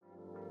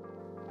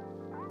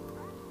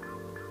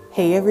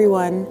Hey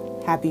everyone,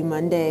 happy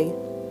Monday.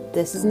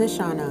 This is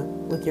Nishana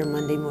with your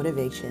Monday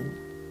motivation.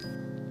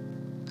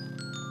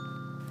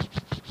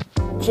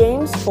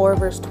 James 4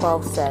 verse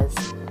 12 says,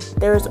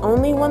 "There is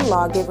only one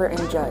lawgiver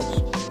and judge,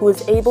 who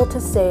is able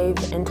to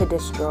save and to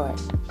destroy.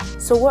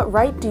 So what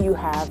right do you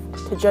have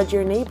to judge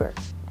your neighbor?"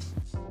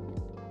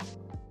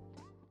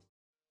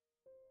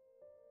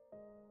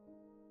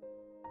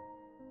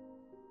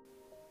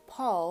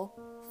 Paul,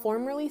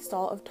 formerly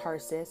Saul of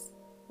Tarsus,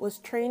 was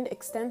trained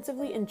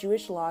extensively in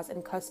Jewish laws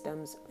and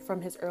customs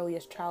from his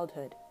earliest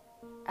childhood.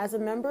 As a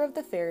member of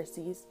the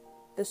Pharisees,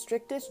 the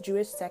strictest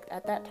Jewish sect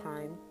at that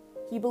time,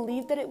 he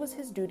believed that it was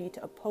his duty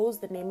to oppose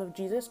the name of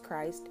Jesus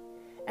Christ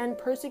and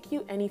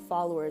persecute any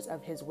followers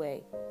of his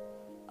way.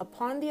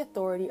 Upon the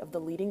authority of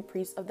the leading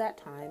priests of that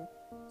time,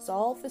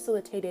 Saul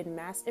facilitated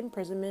mass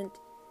imprisonment,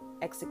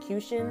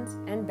 executions,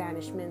 and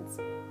banishments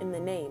in the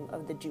name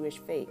of the Jewish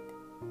faith.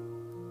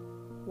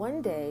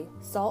 One day,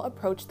 Saul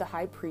approached the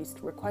high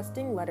priest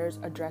requesting letters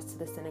addressed to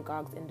the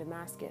synagogues in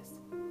Damascus.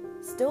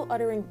 Still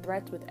uttering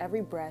threats with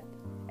every breath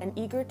and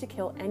eager to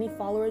kill any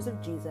followers of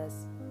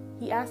Jesus,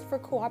 he asked for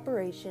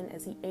cooperation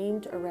as he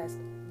aimed to arrest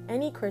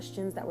any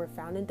Christians that were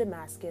found in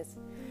Damascus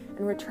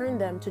and return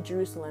them to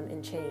Jerusalem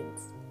in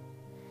chains.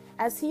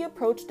 As he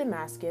approached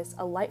Damascus,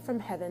 a light from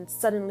heaven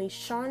suddenly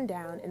shone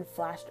down and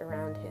flashed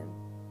around him.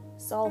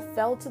 Saul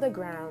fell to the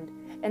ground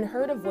and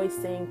heard a voice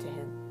saying to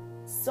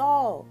him,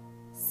 "Saul,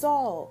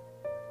 Saul,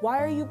 why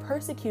are you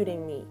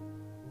persecuting me?"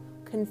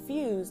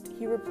 Confused,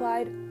 he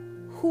replied,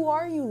 "Who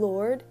are you,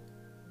 Lord?"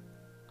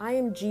 "I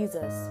am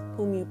Jesus,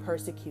 whom you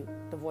persecute,"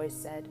 the voice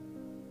said.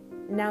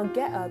 "Now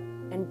get up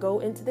and go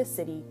into the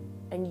city,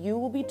 and you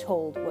will be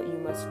told what you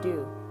must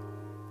do."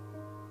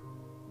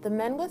 The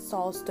men with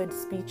Saul stood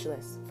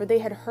speechless, for they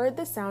had heard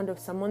the sound of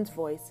someone's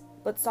voice,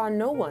 but saw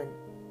no one.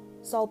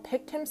 Saul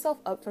picked himself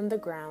up from the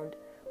ground,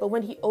 but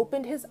when he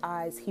opened his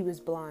eyes, he was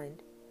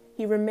blind.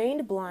 He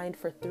remained blind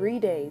for 3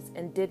 days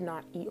and did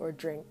not eat or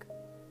drink.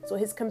 So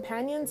his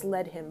companions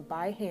led him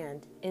by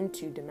hand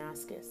into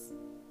Damascus.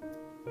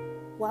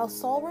 While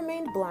Saul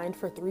remained blind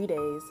for 3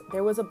 days,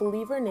 there was a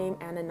believer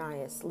named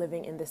Ananias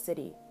living in the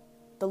city.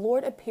 The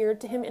Lord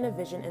appeared to him in a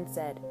vision and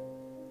said,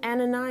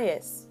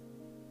 "Ananias."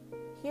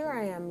 "Here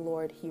I am,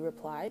 Lord," he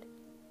replied.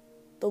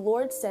 The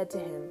Lord said to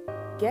him,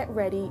 "Get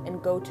ready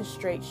and go to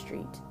Straight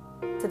Street,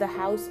 to the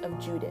house of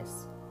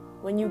Judas.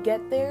 When you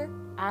get there,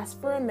 ask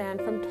for a man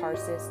from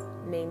Tarsus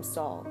named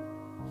Saul.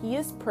 He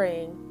is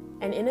praying,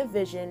 and in a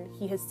vision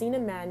he has seen a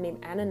man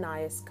named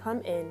Ananias come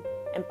in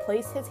and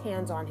place his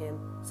hands on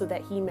him so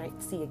that he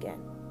might see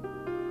again."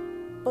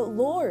 "But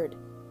Lord,"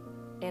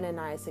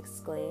 Ananias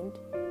exclaimed,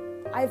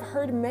 "I've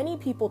heard many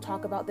people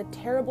talk about the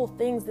terrible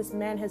things this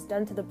man has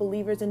done to the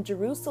believers in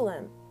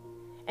Jerusalem,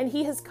 and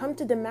he has come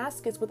to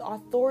Damascus with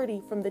authority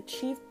from the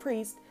chief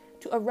priest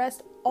to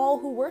arrest all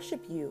who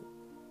worship you."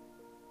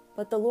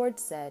 But the Lord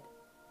said,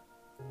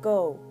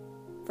 "Go,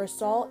 for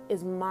Saul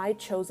is my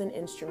chosen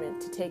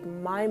instrument to take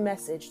my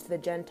message to the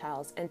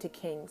Gentiles and to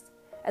kings,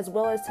 as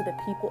well as to the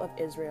people of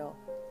Israel,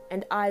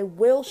 and I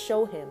will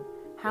show him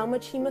how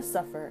much he must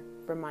suffer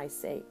for my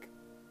sake."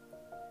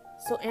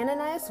 So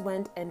Ananias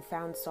went and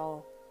found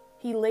Saul.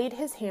 He laid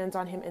his hands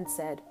on him and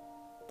said,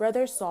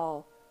 "Brother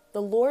Saul,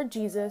 the Lord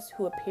Jesus,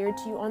 who appeared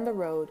to you on the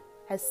road,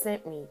 has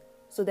sent me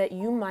so that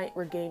you might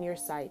regain your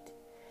sight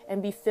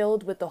and be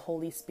filled with the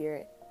Holy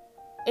Spirit."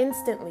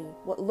 Instantly,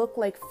 what looked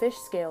like fish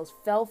scales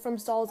fell from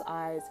Saul's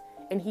eyes,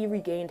 and he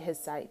regained his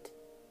sight.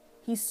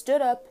 He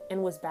stood up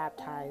and was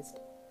baptized.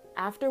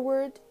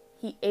 Afterward,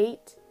 he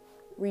ate,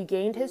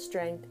 regained his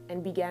strength,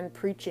 and began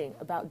preaching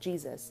about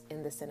Jesus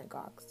in the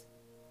synagogues.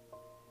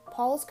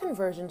 Paul's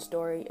conversion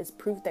story is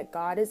proof that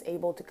God is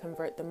able to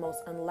convert the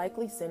most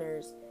unlikely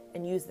sinners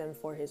and use them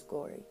for his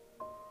glory.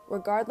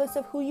 Regardless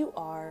of who you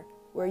are,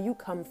 where you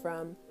come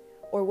from,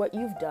 or what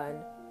you've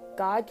done,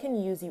 God can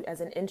use you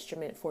as an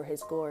instrument for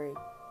his glory.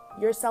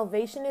 Your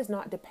salvation is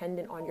not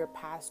dependent on your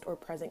past or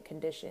present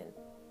condition,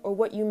 or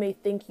what you may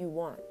think you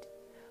want,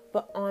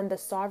 but on the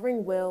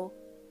sovereign will,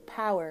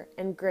 power,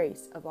 and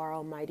grace of our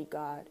Almighty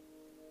God.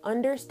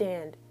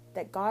 Understand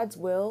that God's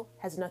will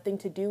has nothing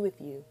to do with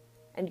you,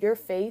 and your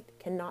faith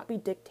cannot be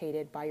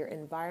dictated by your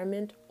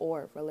environment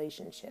or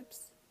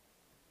relationships.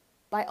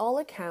 By all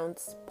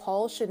accounts,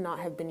 Paul should not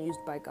have been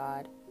used by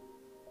God.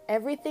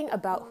 Everything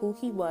about who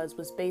he was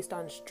based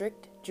on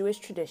strict Jewish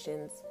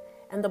traditions,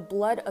 and the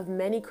blood of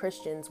many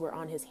Christians were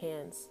on his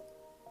hands.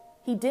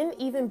 He didn't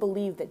even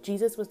believe that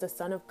Jesus was the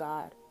Son of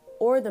God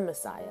or the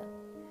Messiah.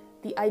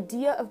 The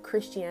idea of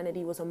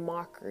Christianity was a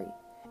mockery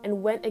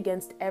and went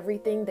against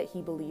everything that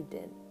he believed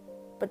in.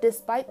 But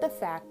despite the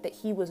fact that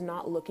he was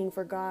not looking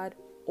for God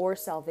or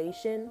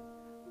salvation,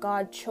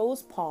 God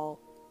chose Paul,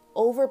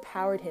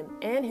 overpowered him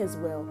and his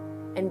will,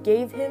 and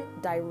gave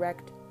him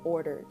direct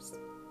orders.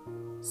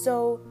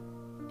 So,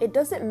 it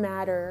doesn't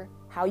matter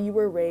how you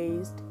were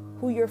raised,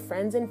 who your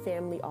friends and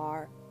family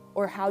are,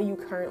 or how you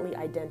currently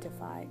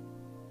identify.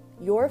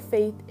 Your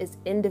faith is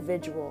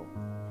individual,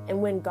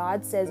 and when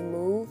God says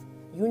move,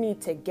 you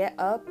need to get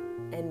up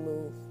and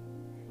move.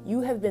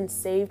 You have been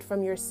saved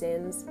from your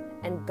sins,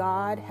 and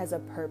God has a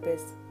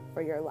purpose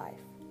for your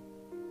life.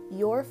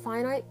 Your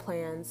finite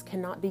plans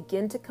cannot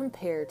begin to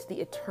compare to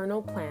the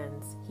eternal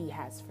plans He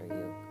has for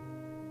you.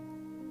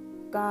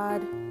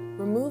 God,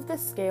 remove the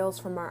scales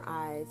from our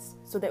eyes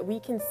so that we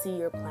can see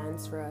your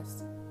plans for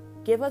us.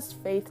 Give us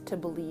faith to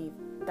believe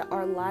that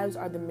our lives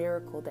are the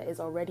miracle that is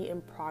already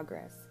in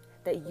progress,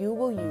 that you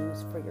will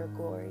use for your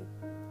glory.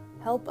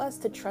 Help us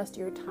to trust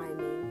your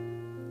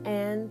timing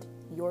and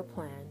your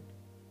plan.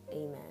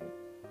 Amen.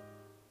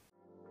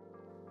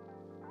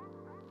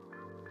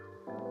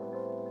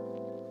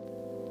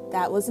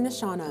 That was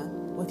Nishana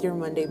with your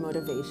Monday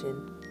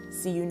Motivation.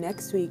 See you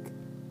next week.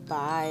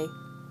 Bye.